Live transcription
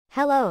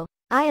Hello,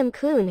 I am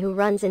Kuhn who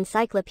runs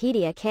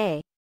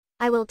Encyclopedia-K.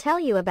 I will tell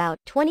you about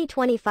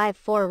 2025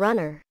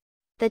 4Runner.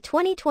 The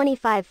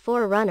 2025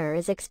 4Runner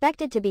is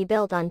expected to be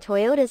built on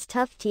Toyota's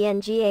tough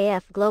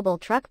TNGAF global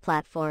truck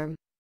platform,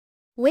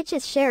 which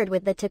is shared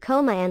with the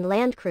Tacoma and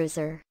Land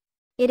Cruiser.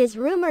 It is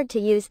rumored to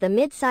use the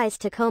mid-size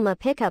Tacoma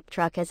pickup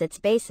truck as its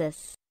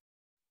basis,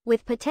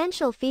 with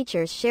potential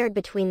features shared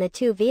between the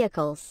two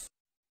vehicles.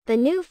 The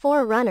new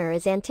 4Runner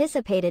is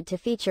anticipated to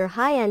feature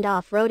high-end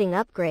off-roading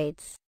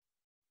upgrades,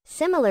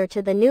 similar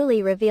to the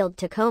newly revealed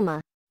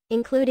Tacoma,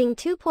 including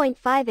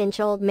 2.5-inch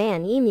Old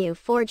Man Emu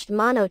forged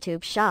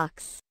monotube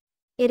shocks.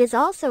 It is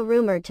also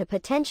rumored to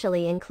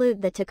potentially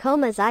include the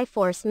Tacoma's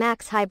iForce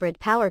Max hybrid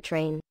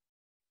powertrain,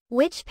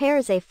 which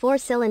pairs a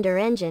 4-cylinder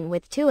engine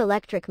with 2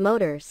 electric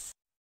motors.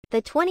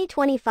 The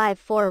 2025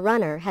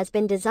 4Runner has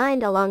been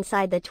designed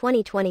alongside the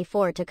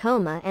 2024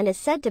 Tacoma and is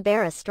said to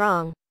bear a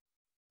strong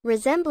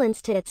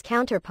resemblance to its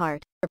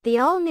counterpart. The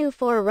all-new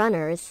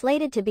 4Runner is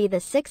slated to be the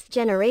 6th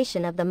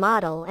generation of the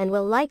model and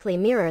will likely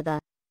mirror the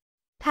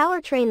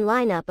powertrain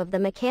lineup of the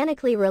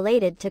mechanically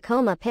related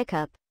Tacoma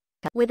pickup,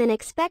 with an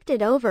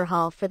expected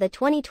overhaul for the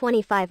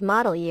 2025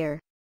 model year.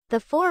 The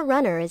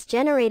 4Runner is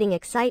generating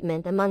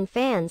excitement among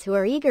fans who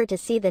are eager to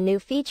see the new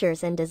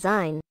features and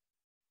design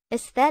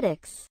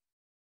aesthetics.